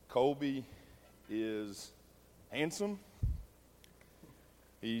Colby is handsome,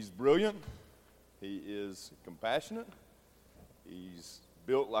 he's brilliant, he is compassionate, he's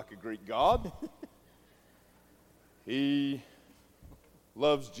built like a Greek god, he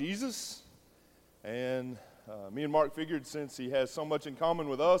loves Jesus, and me and Mark figured since he has so much in common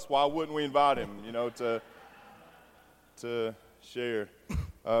with us, why wouldn't we invite him, to share.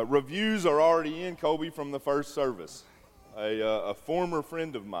 Reviews are already in, Colby, from the first service. A former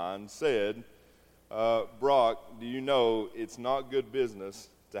friend of mine said, Brock, do you know it's not good business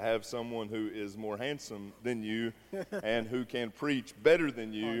to have someone who is more handsome than you and who can preach better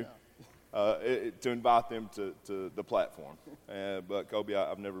than you to invite them to the platform. But Colby,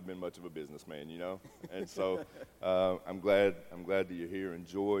 I've never been much of a businessman, and so I'm glad that you're here.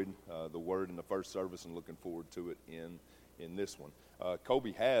 Enjoyed the word in the first service and looking forward to it in this one.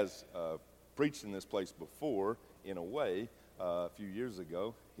 Colby has preached in this place before, in a way. A few years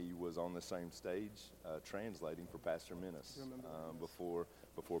ago, he was on the same stage translating for Pastor Minnis before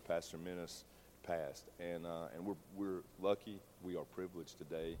Pastor Minnis passed, and we're lucky. We are privileged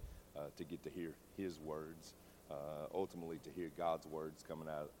today to get to hear his words, ultimately to hear God's words coming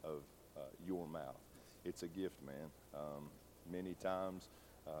out of your mouth. It's a gift, man. Many times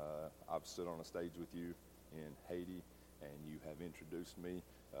I've stood on a stage with you in Haiti, and you have introduced me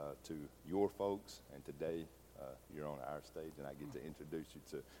to your folks, and today you're on our stage, and I get to introduce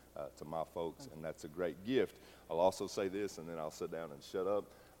you to my folks, and that's a great gift. I'll also say this, and then I'll sit down and shut up.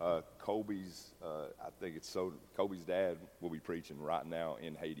 Colby's dad will be preaching right now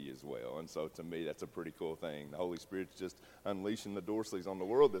in Haiti as well, and so to me, that's a pretty cool thing. The Holy Spirit's just unleashing the Dorsleys on the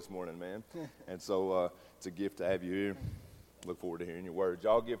world this morning, man, and so it's a gift to have you here. Look forward to hearing your words.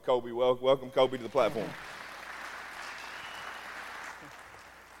 Y'all give Colby welcome Colby to the platform.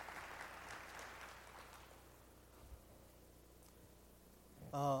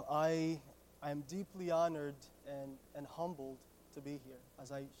 I am deeply honored and humbled to be here.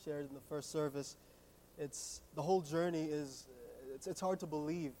 As I shared in the first service, the whole journey it's hard to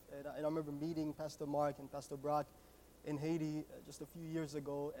believe. And I remember meeting Pastor Mark and Pastor Brock in Haiti just a few years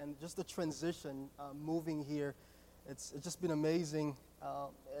ago, and just the transition, moving here, it's just been amazing.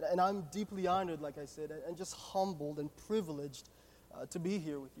 And I'm deeply honored, like I said, and just humbled and privileged to be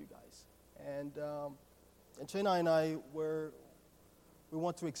here with you guys. And Shayna and I we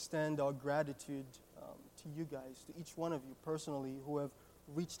want to extend our gratitude to you guys, to each one of you personally who have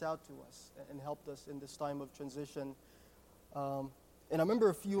reached out to us and helped us in this time of transition. And I remember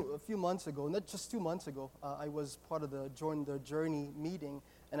a few months ago, not just 2 months ago, I was part of the Join the Journey meeting,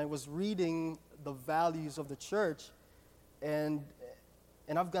 and I was reading the values of the church, and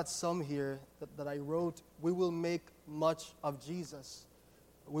I've got some here that I wrote. We will make much of Jesus.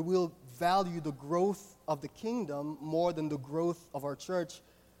 We will value the growth of the kingdom more than the growth of our church.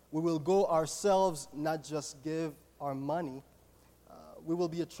 We will go ourselves, not just give our money. We will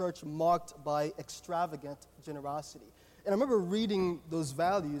be a church marked by extravagant generosity. And I remember reading those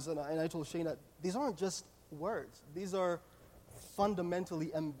values, and I told Shane that these aren't just words. These are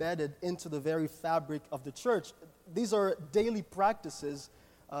fundamentally embedded into the very fabric of the church. These are daily practices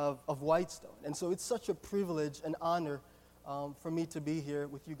of Whitestone. And so it's such a privilege and honor for me to be here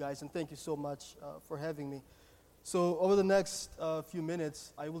with you guys, and thank you so much for having me. So over the next few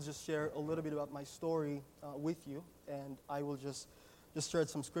minutes, I will just share a little bit about my story with you, and I will just share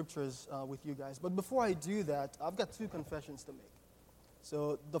some scriptures with you guys. But before I do that, I've got 2 confessions to make.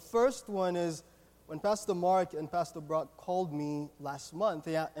 So the first one is when Pastor Mark and Pastor Brock called me last month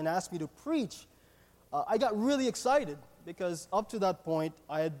and asked me to preach, I got really excited because up to that point,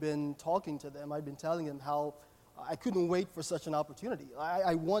 I had been talking to them. I'd been telling them how I couldn't wait for such an opportunity.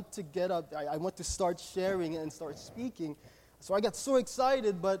 I want to get up. I want to start sharing and start speaking. So I got so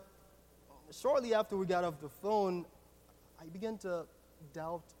excited, but shortly after we got off the phone, I began to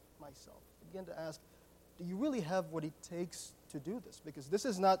doubt myself. I began to ask, do you really have what it takes to do this? Because this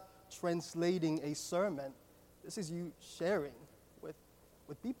is not translating a sermon. This is you sharing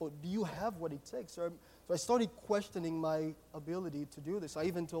with people. Do you have what it takes? So I started questioning my ability to do this. I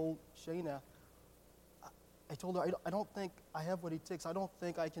even told Shayna, I told her, I don't think I have what it takes. I don't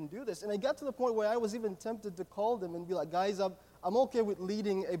think I can do this. And I got to the point where I was even tempted to call them and be like, guys, I'm okay with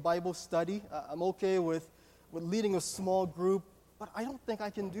leading a Bible study. I'm okay with leading a small group, but I don't think I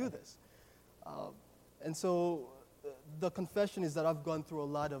can do this. And so the confession is that I've gone through a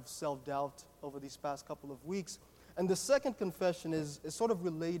lot of self-doubt over these past couple of weeks. And the second confession is sort of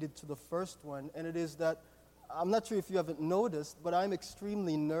related to the first one, and it is that I'm not sure if you haven't noticed, but I'm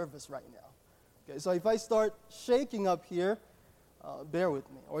extremely nervous right now. Okay, so if I start shaking up here, bear with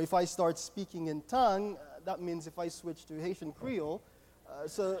me. Or if I start speaking in tongue, that means if I switch to Haitian Creole,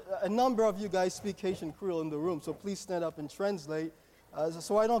 So a number of you guys speak Haitian Creole in the room, so please stand up and translate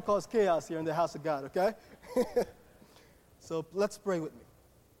so I don't cause chaos here in the house of God, okay? So let's pray with me.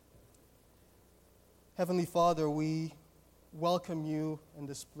 Heavenly Father, we welcome you in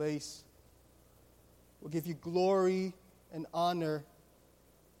this place. We'll give you glory and honor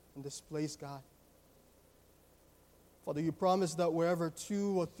in this place, God. Father, you promised that wherever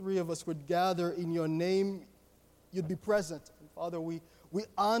 2 or 3 of us would gather in your name, you'd be present. And Father, we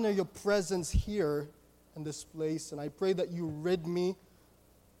honor your presence here in this place, and I pray that you rid me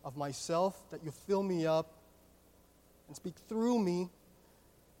of myself, that you fill me up and speak through me,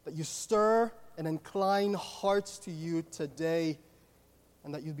 that you stir and incline hearts to you today,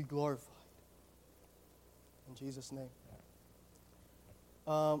 and that you'd be glorified. In Jesus' name.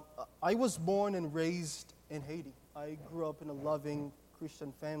 I was born and raised in Haiti. I grew up in a loving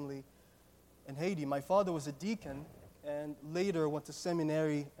Christian family in Haiti. My father was a deacon and later went to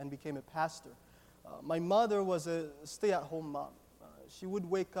seminary and became a pastor. My mother was a stay-at-home mom. She would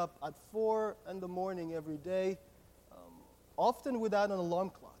wake up at 4 in the morning every day, often without an alarm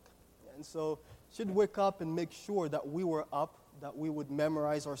clock. And so she'd wake up and make sure that we were up, that we would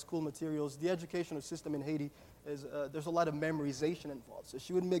memorize our school materials. The educational system in Haiti is there's a lot of memorization involved. So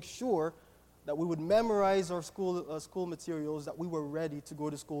she would make sure that we would memorize our school materials, that we were ready to go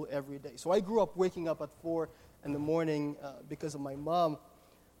to school every day. So I grew up waking up at 4 in the morning because of my mom.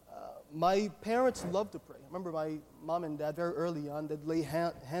 My parents loved to pray. I remember my mom and dad very early on, they'd lay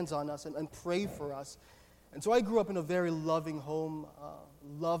hands on us and pray for us. And so I grew up in a very loving home,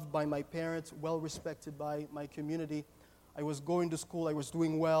 loved by my parents, well respected by my community. I was going to school, I was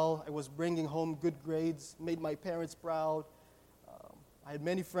doing well, I was bringing home good grades, made my parents proud. I had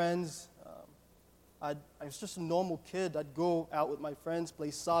many friends. I was just a normal kid. I'd go out with my friends,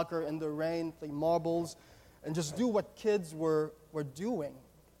 play soccer in the rain, play marbles, and just do what kids were doing.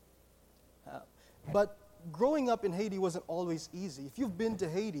 But growing up in Haiti wasn't always easy. If you've been to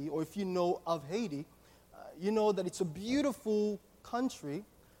Haiti, or if you know of Haiti, you know that it's a beautiful country,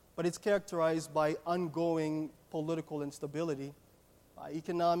 but it's characterized by ongoing political instability,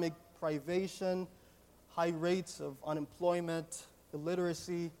 economic privation, high rates of unemployment,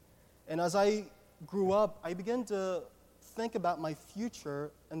 illiteracy. And as I grew up, I began to think about my future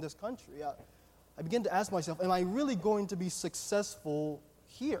in this country. I began to ask myself, am I really going to be successful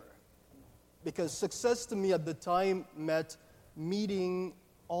here? Because success to me at the time meant meeting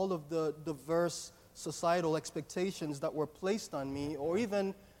all of the diverse societal expectations that were placed on me or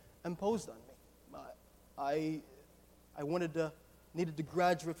even imposed on me. I needed to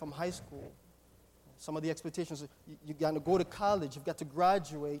graduate from high school. Some of the expectations, you got to go to college, you've got to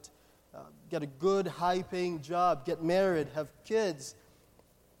graduate, get a good, high-paying job, get married, have kids.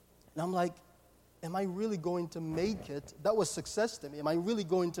 And I'm like, am I really going to make it? That was success to me. Am I really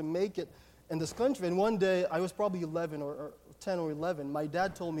going to make it in this country? And one day, I was probably 11 or 10 or 11, my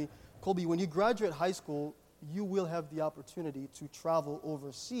dad told me, Colby, when you graduate high school, you will have the opportunity to travel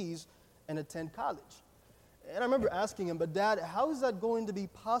overseas and attend college. And I remember asking him, but Dad, how is that going to be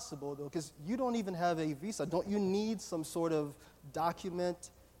possible, though? Because you don't even have a visa. Don't you need some sort of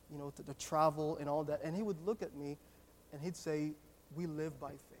document, to travel and all that? And he would look at me and he'd say, we live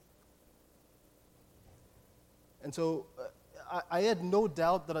by faith. And so I had no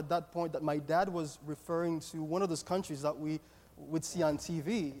doubt that at that point that my dad was referring to one of those countries that we would see on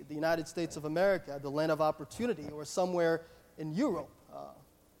TV, the United States of America, the land of opportunity, or somewhere in Europe.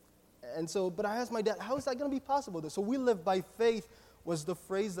 But I asked my dad, how is that going to be possible? So we live by faith was the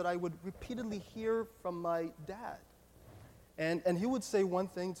phrase that I would repeatedly hear from my dad. And he would say one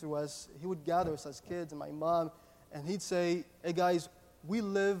thing to us. He would gather us as kids and my mom, and he'd say, hey guys, we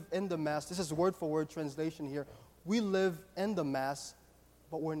live in the mass. This is word-for-word translation here. We live in the mass,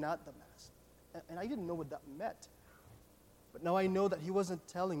 but we're not the mass. And I didn't know what that meant. But now I know that he wasn't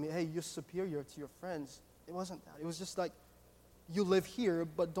telling me, hey, you're superior to your friends. It wasn't that. It was just like, you live here,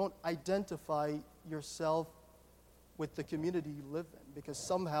 but don't identify yourself with the community you live in, because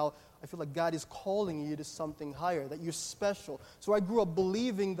somehow I feel like God is calling you to something higher, that you're special. So I grew up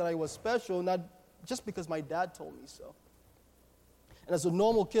believing that I was special, not just because my dad told me so. And as a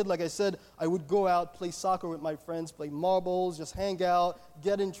normal kid, like I said, I would go out, play soccer with my friends, play marbles, just hang out,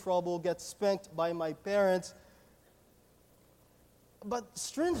 get in trouble, get spanked by my parents. But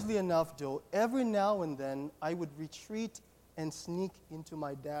strangely enough, though, every now and then I would retreat and sneak into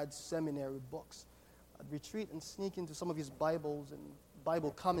my dad's seminary books. I'd retreat and sneak into some of his Bibles and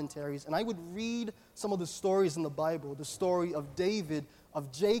Bible commentaries, and I would read some of the stories in the Bible, the story of David,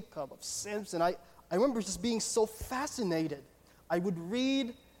 of Jacob, of Samson. I remember just being so fascinated. I would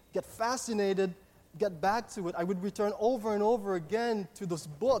read, get fascinated, get back to it, I would return over and over again to those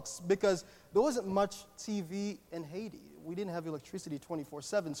books because there wasn't much TV in Haiti. We didn't have electricity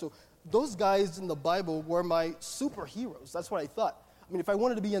 24/7. So those guys in the Bible were my superheroes. That's what I thought. I mean, if I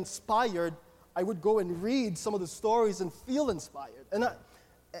wanted to be inspired, I would go and read some of the stories and feel inspired. And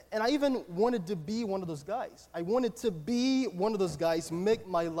I even wanted to be one of those guys. I wanted to be one of those guys, make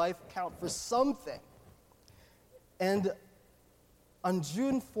my life count for something. And on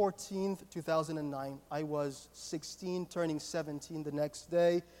June 14th, 2009, I was 16, turning 17 the next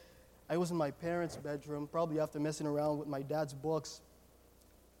day. I was in my parents' bedroom, probably after messing around with my dad's books.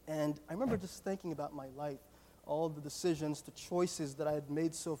 And I remember just thinking about my life, all the decisions, the choices that I had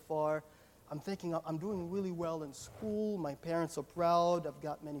made so far. I'm thinking I'm doing really well in school. My parents are proud. I've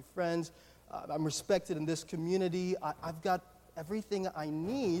got many friends. I'm respected in this community. I've got everything I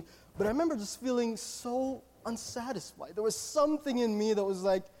need. But I remember just feeling so unsatisfied. There was something in me that was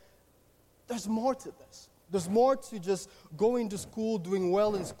like, there's more to this. There's more to just going to school, doing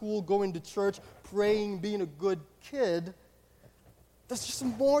well in school, going to church, praying, being a good kid. There's just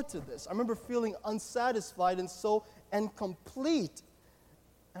more to this. I remember feeling unsatisfied and so incomplete.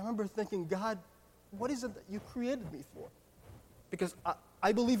 And I remember thinking, God, what is it that you created me for? Because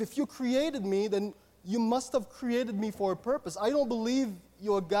I believe if you created me, then you must have created me for a purpose. I don't believe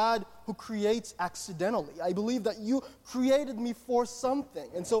you're a God who creates accidentally. I believe that you created me for something.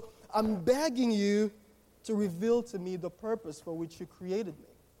 And so I'm begging you to reveal to me the purpose for which you created me.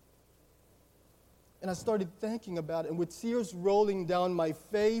 And I started thinking about it, and with tears rolling down my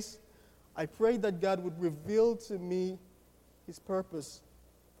face, I prayed that God would reveal to me His purpose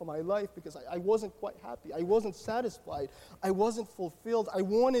for my life, because I wasn't quite happy. I wasn't satisfied. I wasn't fulfilled. I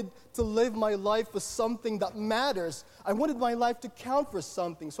wanted to live my life for something that matters. I wanted my life to count for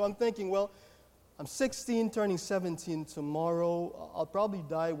something. So I'm thinking, well, I'm 16, turning 17 tomorrow. I'll probably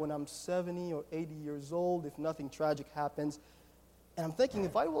die when I'm 70 or 80 years old if nothing tragic happens. And I'm thinking,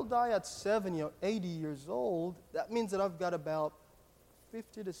 if I will die at 70 or 80 years old, that means that I've got about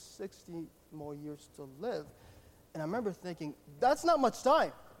 50 to 60 more years to live. And I remember thinking, that's not much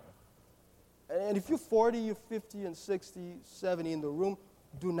time. And if you're 40, you're 50, and 60, 70 in the room,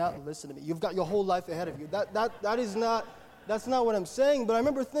 do not listen to me. You've got your whole life ahead of you. That's not what I'm saying, but I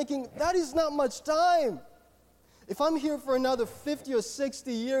remember thinking, that is not much time. If I'm here for another 50 or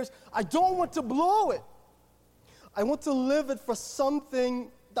 60 years, I don't want to blow it. I want to live it for something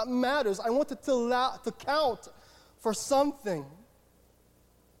that matters. I want it to count for something.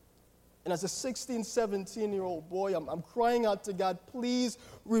 And as a 16, 17-year-old boy, I'm crying out to God, please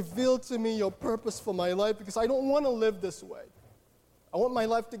reveal to me your purpose for my life, because I don't want to live this way. I want my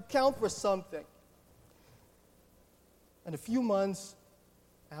life to count for something. And a few months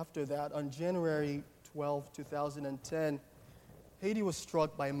after that, on January 12, 2010, Haiti was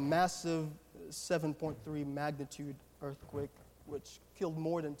struck by a massive 7.3 magnitude earthquake, which killed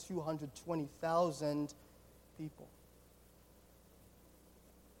more than 220,000 people.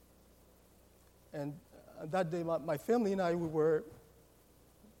 And that day, my family and I, we were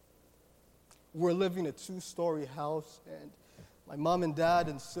living in a 2-story house, and my mom and dad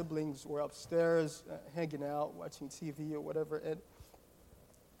and siblings were upstairs hanging out, watching TV or whatever,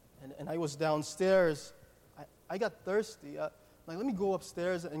 and I was downstairs. I got thirsty. Like, let me go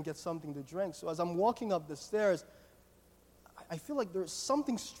upstairs and get something to drink. So as I'm walking up the stairs, I feel like there's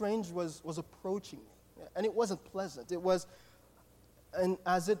something strange was approaching me, and it wasn't pleasant. And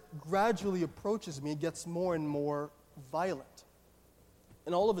as it gradually approaches me, it gets more and more violent.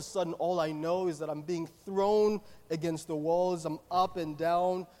 And all of a sudden, all I know is that I'm being thrown against the walls. I'm up and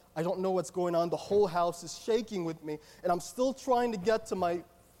down. I don't know what's going on. The whole house is shaking with me. And I'm still trying to get to my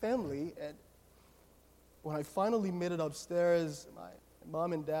family. And when I finally made it upstairs, my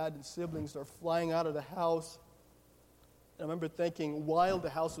mom and dad and siblings are flying out of the house. And I remember thinking, while the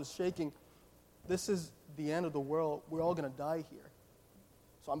house was shaking, this is the end of the world. We're all going to die here.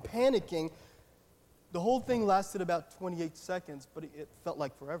 So I'm panicking. The whole thing lasted about 28 seconds, but it felt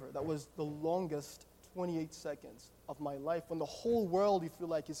like forever. That was the longest 28 seconds of my life, when the whole world, you feel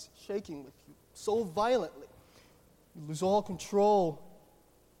like, is shaking with you so violently. You lose all control.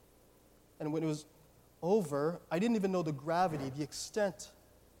 And when it was over, I didn't even know the gravity, the extent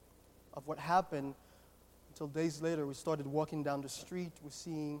of what happened, until days later we started walking down the street. We're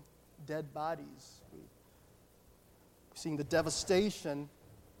seeing dead bodies. We're seeing the devastation.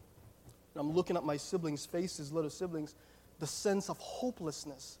 And I'm looking at my siblings' faces, little siblings, the sense of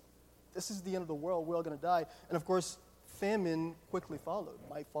hopelessness. This is the end of the world. We're all going to die. And of course, famine quickly followed.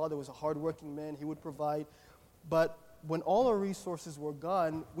 My father was a hardworking man. He would provide. But when all our resources were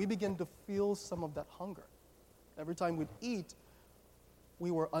gone, we began to feel some of that hunger. Every time we'd eat, we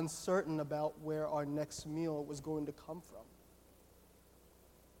were uncertain about where our next meal was going to come from.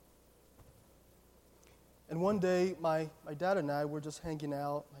 And one day, my dad and I were just hanging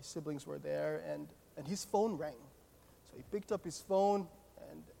out. My siblings were there, and his phone rang. So he picked up his phone,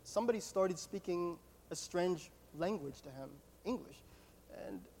 and somebody started speaking a strange language to him, English.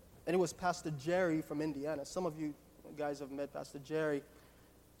 And it was Pastor Jerry from Indiana. Some of you guys have met Pastor Jerry.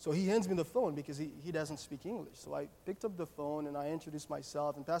 So he hands me the phone because he doesn't speak English. So I picked up the phone, and I introduced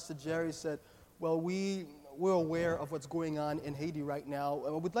myself. And Pastor Jerry said, well, we're aware of what's going on in Haiti right now,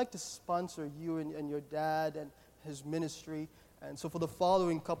 and we'd like to sponsor you and your dad and his ministry. And so for the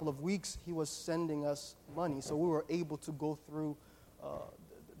following couple of weeks, he was sending us money. So we were able to go through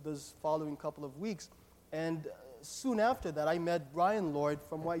those following couple of weeks. And soon after that, I met Brian Lloyd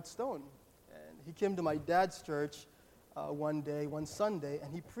from Whitestone. And he came to my dad's church one Sunday,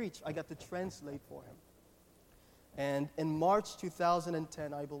 and he preached. I got to translate for him. And in March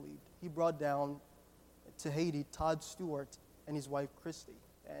 2010, I believe, he brought down to Haiti Todd Stewart and his wife Christy.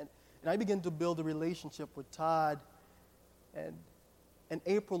 And I began to build a relationship with Todd. And in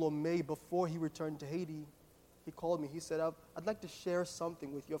April or May, before he returned to Haiti, he called me. He said, I'd like to share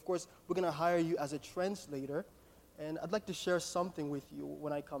something with you. Of course, we're going to hire you as a translator, and I'd like to share something with you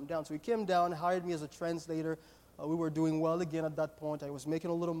when I come down. So he came down, hired me as a translator. We were doing well again at that point. I was making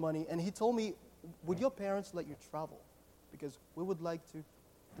a little money. And he told me, would your parents let you travel? Because we would like to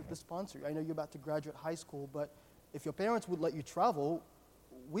sponsor you. I know you're about to graduate high school, but if your parents would let you travel,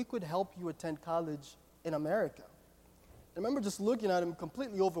 we could help you attend college in America. I remember just looking at him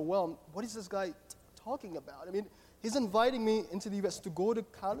completely overwhelmed. What is this guy talking about? I mean, he's inviting me into the U.S. to go to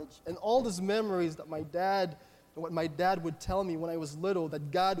college, and all these memories that what my dad would tell me when I was little,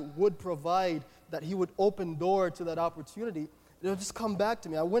 that God would provide, that he would open door to that opportunity, it would just come back to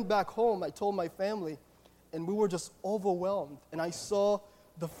me. I went back home, I told my family, and we were just overwhelmed. And I saw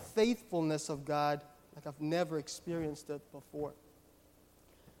the faithfulness of God like I've never experienced it before.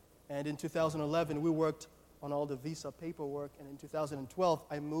 And in 2011, we worked on all the visa paperwork, and in 2012,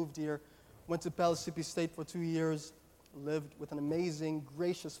 I moved here, went to Pellissippi State for 2 years, lived with an amazing,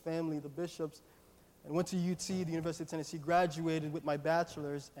 gracious family, the Bishops, and went to UT, the University of Tennessee, graduated with my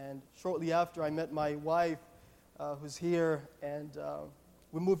bachelor's, and shortly after, I met my wife, who's here, and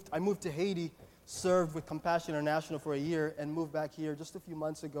I moved to Haiti, served with Compassion International for a year, and moved back here just a few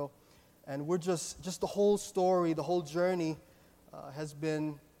months ago. And we're just the whole story, the whole journey has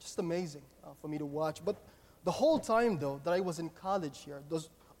been just amazing for me to watch. But the whole time, though, that I was in college here,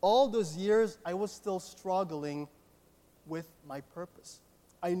 all those years, I was still struggling with my purpose.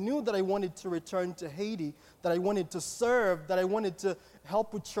 I knew that I wanted to return to Haiti, that I wanted to serve, that I wanted to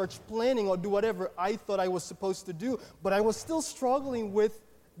help with church planning or do whatever I thought I was supposed to do, but I was still struggling with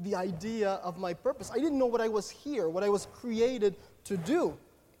the idea of my purpose. I didn't know what I was here, what I was created to do.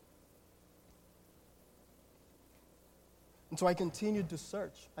 And so I continued to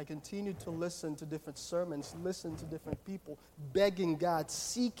search. I continued to listen to different sermons, listen to different people, begging God,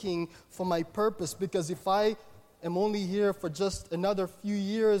 seeking for my purpose, because if I am only here for just another few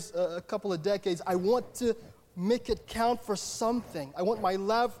years, a couple of decades, I want to make it count for something. I want my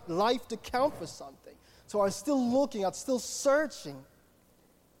life to count for something. So I'm still looking, I'm still searching.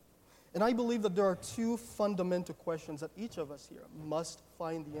 And I believe that there are two fundamental questions that each of us here must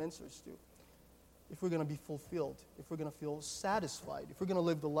find the answers to if we're going to be fulfilled, if we're going to feel satisfied, if we're going to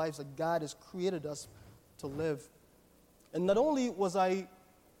live the lives that God has created us to live. And not only was I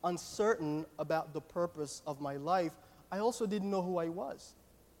uncertain about the purpose of my life, I also didn't know who I was.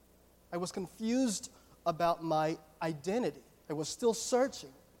 I was confused about my identity. I was still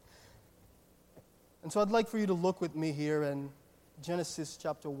searching. And so I'd like for you to look with me here in Genesis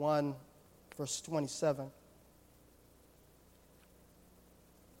chapter 1, verse 27.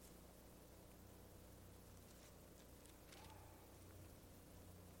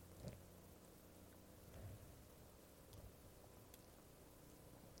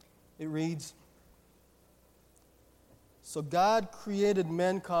 It reads, "So God created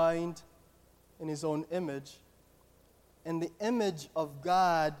mankind in his own image. In the image of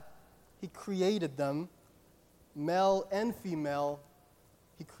God, he created them. Male and female,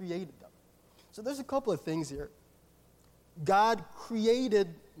 he created them." So there's a couple of things here. God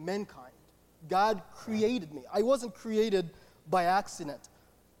created mankind. God created me. I wasn't created by accident.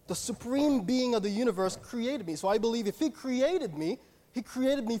 The supreme being of the universe created me. So I believe if he created me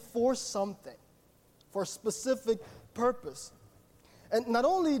for something, for a specific purpose. And not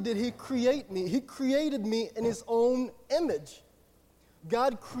only did he create me, he created me in his own image.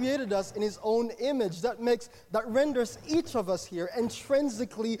 God created us in his own image. That renders each of us here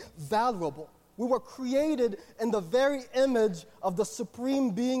intrinsically valuable. We were created in the very image of the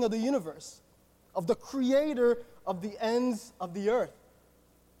supreme being of the universe, of the creator of the ends of the earth.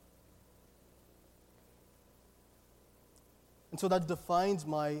 And so that defines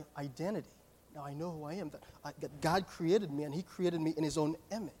my identity. Now I know who I am, that God created me, and He created me in His own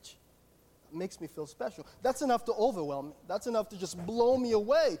image. That makes me feel special. That's enough to overwhelm me. That's enough to just blow me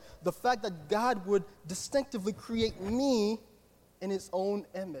away. The fact that God would distinctively create me in His own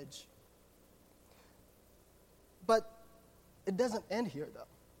image. But it doesn't end here, though.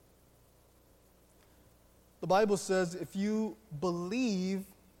 The Bible says if you believe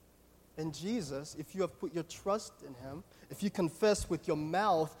in Jesus, if you have put your trust in Him, if you confess with your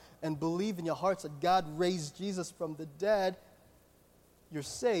mouth and believe in your hearts that God raised Jesus from the dead, you're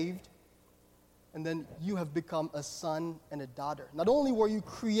saved, and then you have become a son and a daughter. Not only were you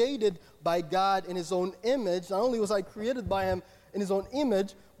created by God in His own image, not only was I created by Him in His own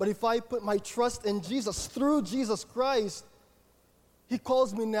image, but if I put my trust in Jesus through Jesus Christ, He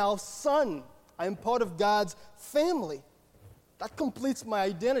calls me now son. I am part of God's family. That completes my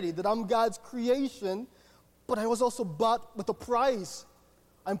identity, that I'm God's creation, but I was also bought with a price.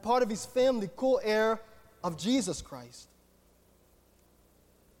 I'm part of His family, co-heir of Jesus Christ.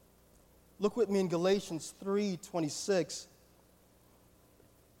 Look with me in Galatians 3:26.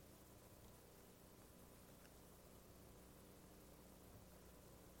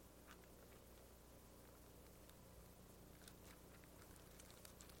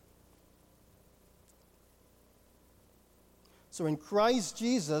 So in Christ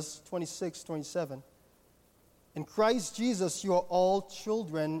Jesus, 26:27, in Christ Jesus you are all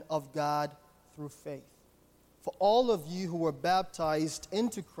children of God through faith. For all of you who were baptized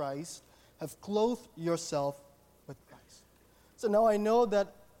into Christ have clothed yourself with Christ. So now I know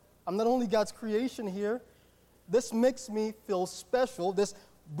that I'm not only God's creation here. This makes me feel special. This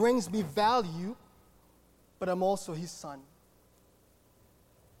brings me value, but I'm also His son.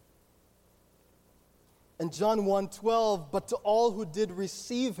 In John 1:12, but to all who did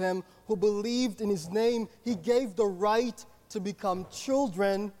receive Him, who believed in His name, He gave the right to become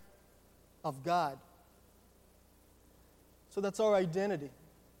children of God. So that's our identity.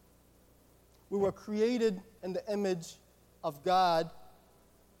 We were created in the image of God.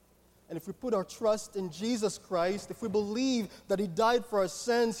 And if we put our trust in Jesus Christ, if we believe that He died for our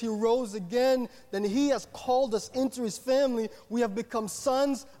sins, He rose again, then He has called us into His family. We have become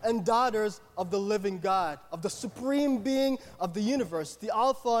sons and daughters of the living God, of the supreme being of the universe, the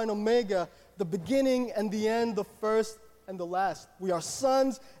Alpha and Omega, the beginning and the end, the first and the last. We are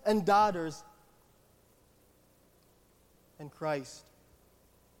sons and daughters in Christ.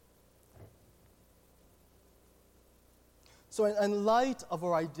 So in light of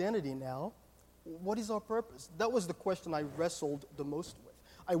our identity now, what is our purpose? That was the question I wrestled the most with.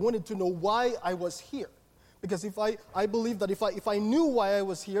 I wanted to know why I was here. Because I believe that if I knew why I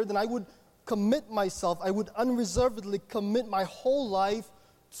was here, then I would commit myself, I would unreservedly commit my whole life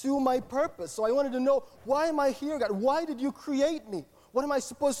to my purpose. So I wanted to know, why am I here, God? Why did you create me? What am I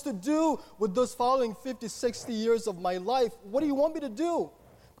supposed to do with those following 50, 60 years of my life? What do you want me to do?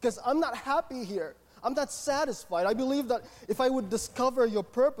 Because I'm not happy here. I'm not satisfied. I believe that if I would discover your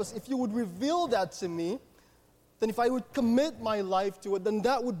purpose, if you would reveal that to me, then if I would commit my life to it, then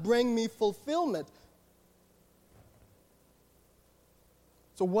that would bring me fulfillment.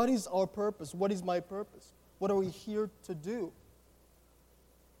 So what is our purpose? What is my purpose? What are we here to do?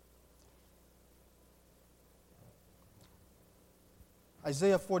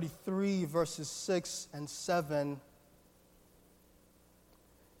 Isaiah 43, verses 6 and 7,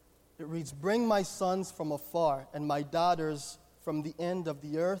 it reads, "Bring my sons from afar and my daughters from the end of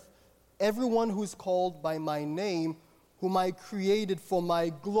the earth, everyone who is called by my name, whom I created for my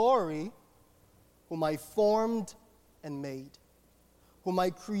glory, whom I formed and made." Whom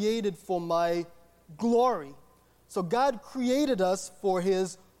I created for my glory. So God created us for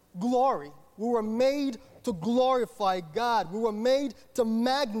His glory. We were made to glorify God. We were made to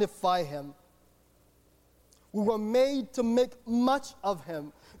magnify Him. We were made to make much of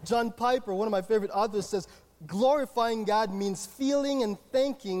Him. John Piper, one of my favorite authors, says, glorifying God means feeling and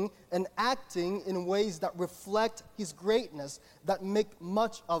thinking and acting in ways that reflect His greatness, that make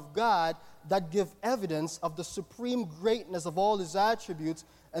much of God, that give evidence of the supreme greatness of all His attributes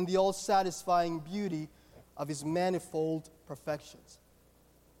and the all-satisfying beauty of His manifold perfections.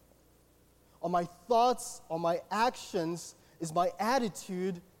 Are my thoughts, are my actions, is my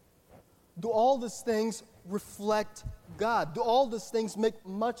attitude, do all these things reflect God? Do all these things make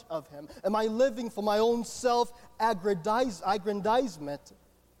much of Him? Am I living for my own self-aggrandizement?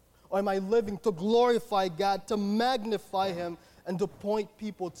 Or am I living to glorify God, to magnify Him, and to point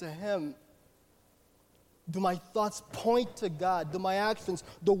people to Him? Do my thoughts point to God? Do my actions,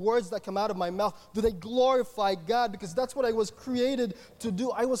 the words that come out of my mouth, do they glorify God? Because that's what I was created to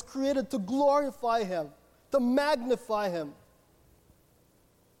do. I was created to glorify Him, to magnify Him.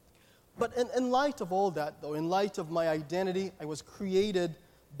 But in light of all that, though, in light of my identity, I was created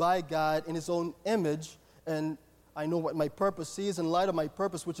by God in His own image, and I know what my purpose is in light of my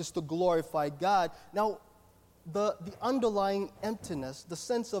purpose, which is to glorify God. Now, the underlying emptiness, the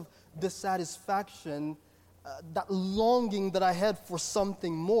sense of dissatisfaction, that longing that I had for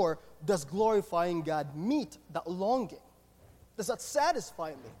something more, does glorifying God meet that longing? Does that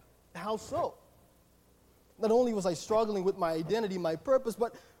satisfy me? How so? Not only was I struggling with my identity, my purpose,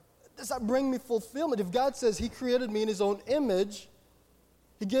 but does that bring me fulfillment? If God says He created me in His own image,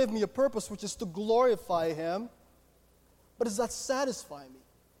 He gave me a purpose which is to glorify Him, but does that satisfy me?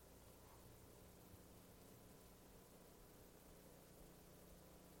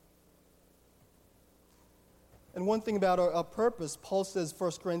 And one thing about our purpose, Paul says,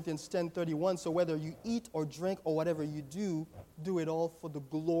 1 Corinthians 10:31, so whether you eat or drink or whatever you do, do it all for the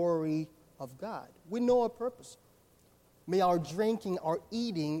glory of God. We know our purpose. May our drinking, our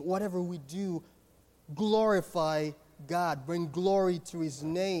eating, whatever we do, glorify God, bring glory to His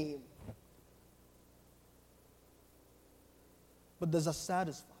name. But does that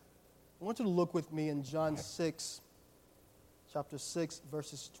satisfy? I want you to look with me in John 6, chapter 6,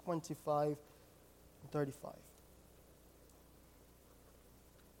 verses 25 and 35.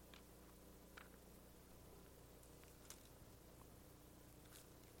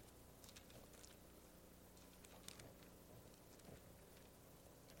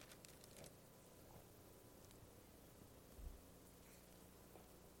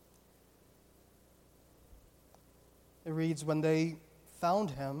 It reads, when they found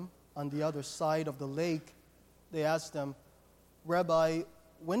Him on the other side of the lake, they asked Him, Rabbi,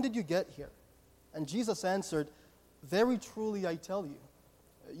 when did you get here? And Jesus answered, very truly I tell you,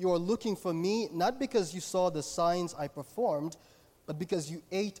 you are looking for me not because you saw the signs I performed, but because you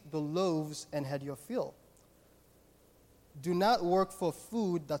ate the loaves and had your fill. Do not work for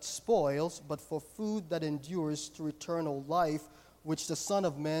food that spoils, but for food that endures to eternal life, which the Son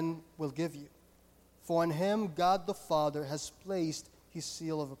of Man will give you. For in Him God the Father has placed His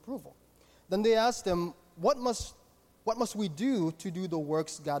seal of approval. Then they asked Him, what must we do to do the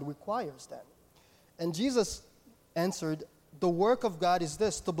works God requires then? And Jesus answered, the work of God is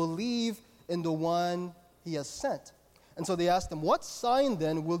this, to believe in the one He has sent. And so they asked Him, what sign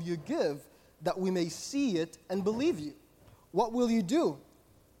then will you give that we may see it and believe you? What will you do?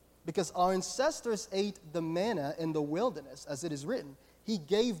 Because our ancestors ate the manna in the wilderness, as it is written, He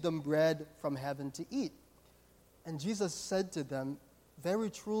gave them bread from heaven to eat. And Jesus said to them, very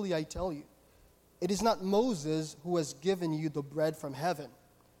truly I tell you, it is not Moses who has given you the bread from heaven,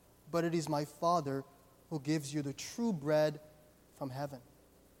 but it is my Father who gives you the true bread from heaven.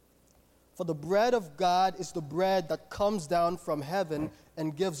 For the bread of God is the bread that comes down from heaven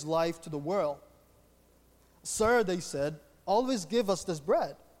and gives life to the world. Sir, they said, always give us this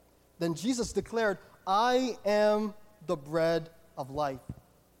bread. Then Jesus declared, I am the bread of life.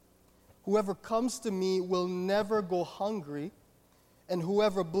 Whoever comes to me will never go hungry, and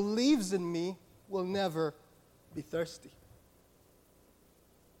whoever believes in me will never be thirsty.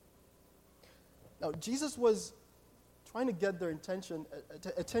 Now, Jesus was trying to get their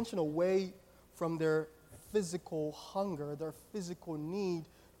attention away from their physical hunger, their physical need,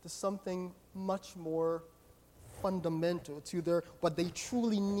 to something much more fundamental, to what they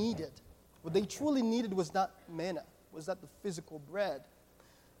truly needed. What they truly needed was not manna, was not the physical bread.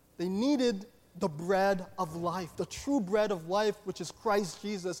 They needed the bread of life, the true bread of life, which is Christ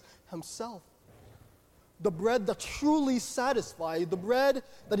Jesus Himself. The bread that truly satisfies, the bread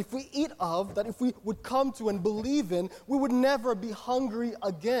that if we eat of, that if we would come to and believe in, we would never be hungry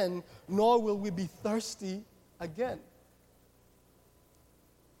again, nor will we be thirsty again.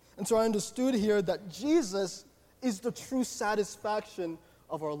 And so I understood here that Jesus is the true satisfaction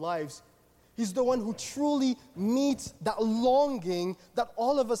of our lives. He's the one who truly meets that longing that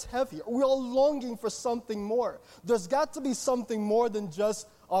all of us have here. We're all longing for something more. There's got to be something more than just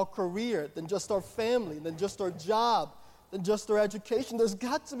our career, than just our family, than just our job, than just our education. There's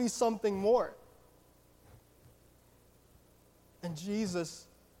got to be something more. And Jesus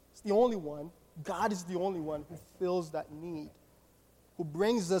is the only one, God is the only one who fills that need, who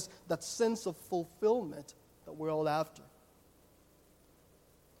brings us that sense of fulfillment that we're all after.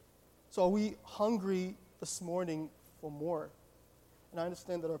 So are we hungry this morning for more? And I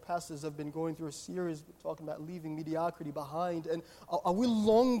understand that our pastors have been going through a series talking about leaving mediocrity behind. And are we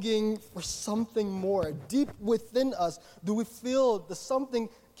longing for something more? Deep within us, do we feel that something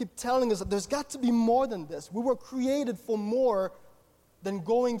keep telling us that there's got to be more than this. We were created for more than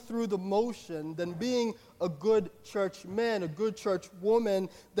going through the motion, than being a good church man, a good church woman,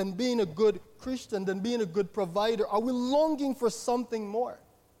 than being a good Christian, than being a good provider. Are we longing for something more?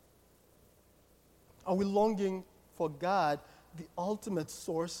 Are we longing for God, the ultimate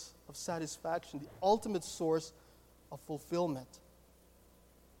source of satisfaction, the ultimate source of fulfillment?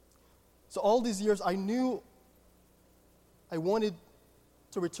 So all these years, I knew I wanted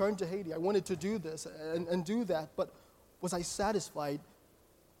to return to Haiti. I wanted to do this and do that, but was I satisfied?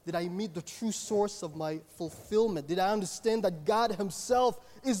 Did I meet the true source of my fulfillment? Did I understand that God himself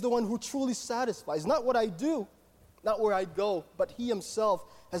is the one who truly satisfies? Not what I do, not where I go, but he himself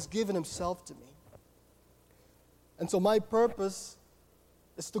has given himself to me. And so my purpose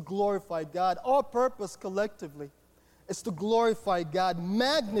is to glorify God. Our purpose collectively is to glorify God,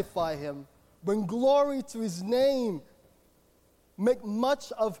 magnify him, bring glory to his name, make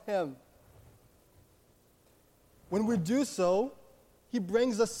much of him. When we do so, he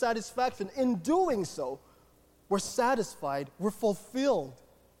brings us satisfaction. In doing so, we're satisfied, we're fulfilled.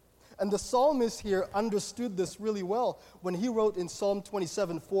 And the psalmist here understood this really well when he wrote in Psalm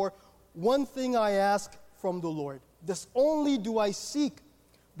 27:4, "One thing I ask from the Lord, this only do I seek,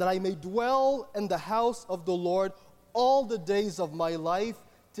 that I may dwell in the house of the Lord all the days of my life,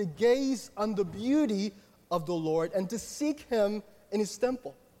 to gaze on the beauty of the Lord and to seek him in his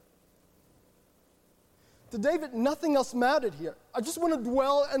temple." To David, nothing else mattered here. I just want to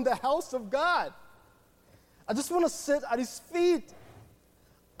dwell in the house of God. I just want to sit at his feet.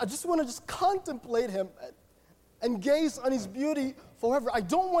 I just want to just contemplate him and gaze on his beauty forever. I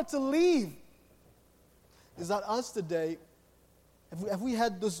don't want to leave. Is that us today? Have we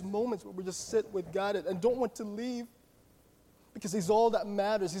had those moments where we just sit with God and don't want to leave? Because he's all that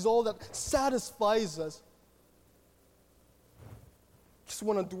matters. He's all that satisfies us. Just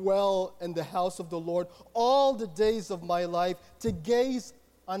want to dwell in the house of the Lord all the days of my life, to gaze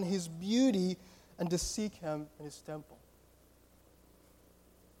on his beauty and to seek him in his temple.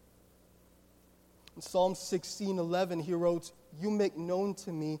 In Psalm 16:11, he wrote, "You make known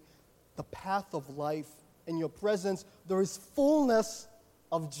to me the path of life. In your presence there is fullness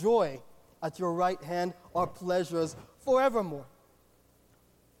of joy. At your right hand are pleasures forevermore."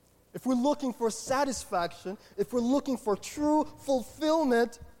 If we're looking for satisfaction, if we're looking for true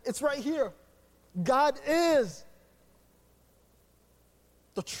fulfillment, it's right here. God is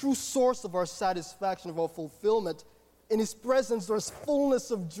the true source of our satisfaction, of our fulfillment. In his presence, there's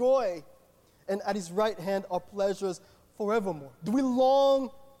fullness of joy, and at his right hand are pleasures forevermore. Do we long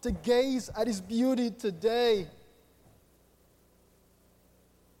to gaze at his beauty today?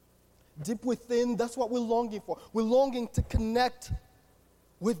 Deep within, that's what we're longing for. We're longing to connect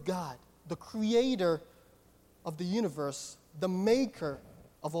with God, the creator of the universe, the maker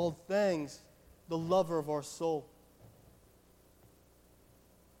of all things, the lover of our soul.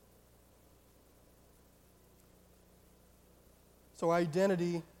 So our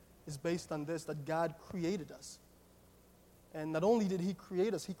identity is based on this, that God created us. And not only did he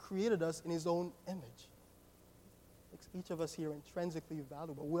create us in his own image. Makes each of us here intrinsically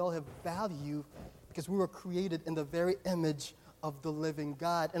valuable. We all have value because we were created in the very image of the living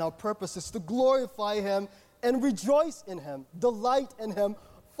God. And our purpose is to glorify him and rejoice in him, delight in him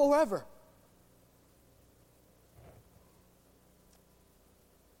forever.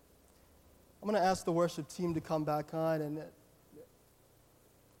 I'm going to ask the worship team to come back on, and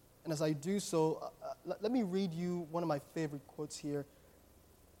as I do so, let me read you one of my favorite quotes here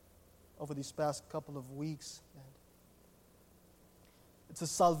over these past couple of weeks. It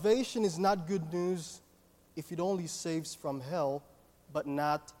says, "Salvation is not good news if it only saves from hell, but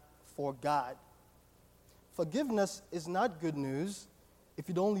not for God. Forgiveness is not good news if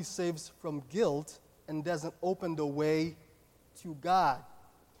it only saves from guilt and doesn't open the way to God.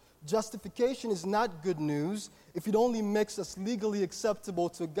 Justification is not good news if it only makes us legally acceptable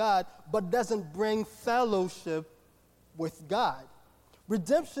to God, but doesn't bring fellowship with God.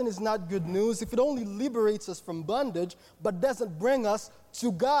 Redemption is not good news if it only liberates us from bondage, but doesn't bring us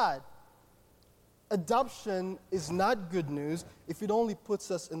to God. Adoption is not good news if it only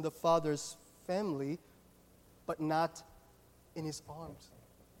puts us in the Father's family, but not in his arms."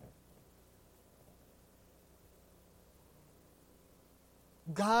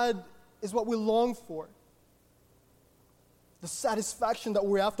 God is what we long for. The satisfaction that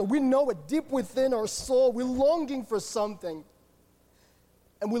we're after. We know it deep within our soul. We're longing for something.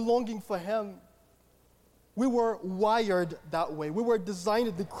 And we're longing for him. We were wired that way. We were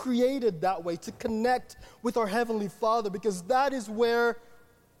designed, created that way, to connect with our Heavenly Father, because that is where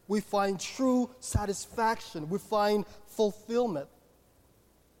we find true satisfaction. We find fulfillment.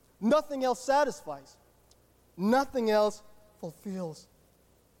 Nothing else satisfies. Nothing else fulfills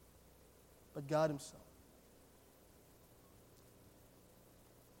but God Himself.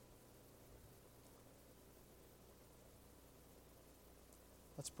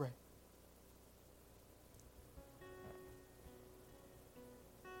 Let's pray.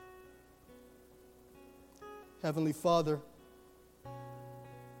 Heavenly Father,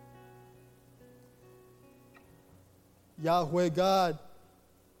 Yahweh God,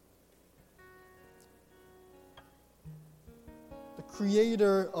 the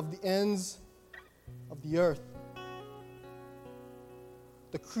creator of the ends of the earth,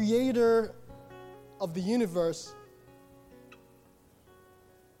 the creator of the universe,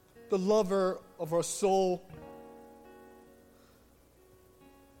 the lover of our soul.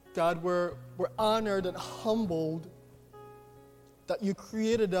 God, we're honored and humbled that you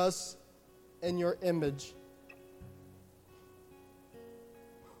created us in your image.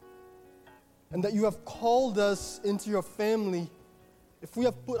 And that you have called us into your family. If we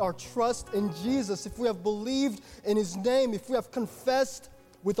have put our trust in Jesus, if we have believed in His name, if we have confessed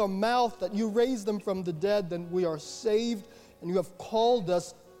with our mouth that you raised Him from the dead, then we are saved, and you have called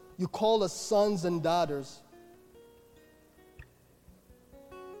us, you call us sons and daughters.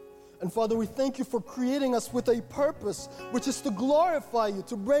 And Father, we thank you for creating us with a purpose, which is to glorify you,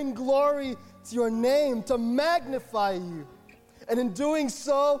 to bring glory to your name, to magnify you. And in doing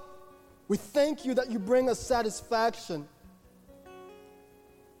so, we thank you that you bring us satisfaction.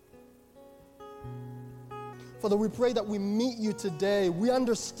 Father, we pray that we meet you today. We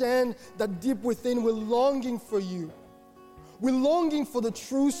understand that deep within we're longing for you. We're longing for the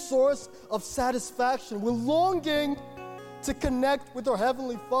true source of satisfaction. We're longing to connect with our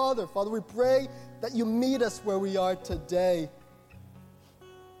Heavenly Father. Father, we pray that you meet us where we are today.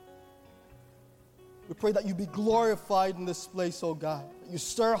 We pray that you be glorified in this place, oh God. That you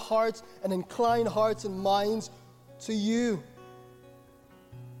stir hearts and incline hearts and minds to you.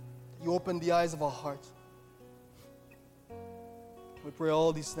 That you open the eyes of our hearts. We pray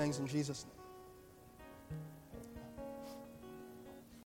all these things in Jesus' name.